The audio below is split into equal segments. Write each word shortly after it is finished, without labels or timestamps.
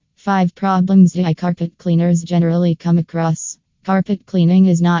5 problems DIY carpet cleaners generally come across. Carpet cleaning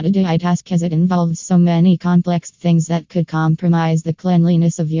is not a DIY task as it involves so many complex things that could compromise the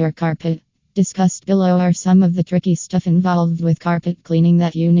cleanliness of your carpet. Discussed below are some of the tricky stuff involved with carpet cleaning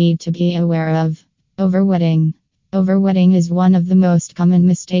that you need to be aware of. Overwetting. Overwetting is one of the most common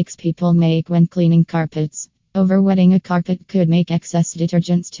mistakes people make when cleaning carpets. Overwetting a carpet could make excess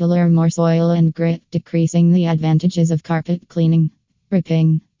detergents to lure more soil and grit, decreasing the advantages of carpet cleaning.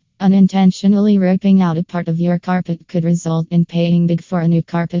 Ripping. Unintentionally ripping out a part of your carpet could result in paying big for a new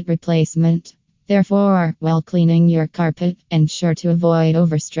carpet replacement. Therefore, while cleaning your carpet, ensure to avoid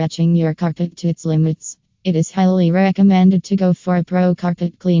overstretching your carpet to its limits. It is highly recommended to go for a pro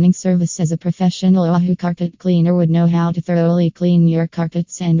carpet cleaning service, as a professional Oahu carpet cleaner would know how to thoroughly clean your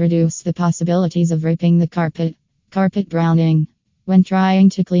carpets and reduce the possibilities of ripping the carpet. Carpet browning. When trying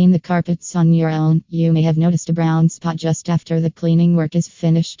to clean the carpets on your own, you may have noticed a brown spot just after the cleaning work is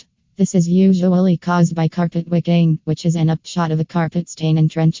finished. This is usually caused by carpet wicking, which is an upshot of a carpet stain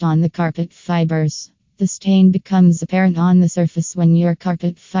entrenched on the carpet fibers. The stain becomes apparent on the surface when your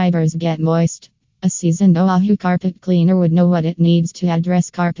carpet fibers get moist. A seasoned Oahu carpet cleaner would know what it needs to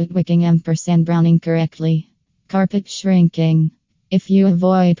address carpet wicking and browning correctly. Carpet shrinking. If you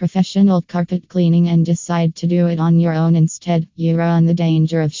avoid professional carpet cleaning and decide to do it on your own instead, you run the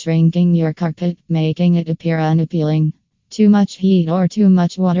danger of shrinking your carpet, making it appear unappealing. Too much heat or too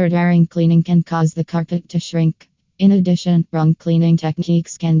much water during cleaning can cause the carpet to shrink. In addition, wrong cleaning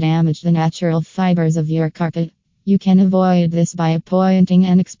techniques can damage the natural fibers of your carpet. You can avoid this by appointing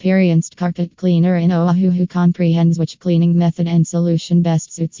an experienced carpet cleaner in Oahu who comprehends which cleaning method and solution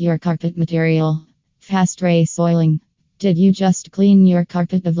best suits your carpet material. Fast resoiling. Did you just clean your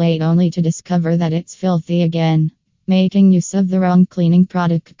carpet of late only to discover that it's filthy again? Making use of the wrong cleaning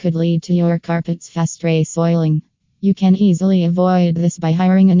product could lead to your carpet's fast resoiling. You can easily avoid this by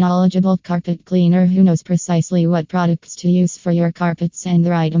hiring a knowledgeable carpet cleaner who knows precisely what products to use for your carpets and the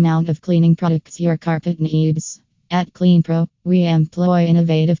right amount of cleaning products your carpet needs. At CleanPro, we employ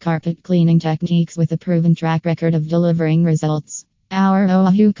innovative carpet cleaning techniques with a proven track record of delivering results. Our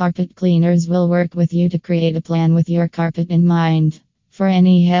Oahu carpet cleaners will work with you to create a plan with your carpet in mind. For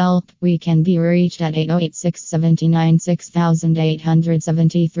any help, we can be reached at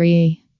 808-679-6873.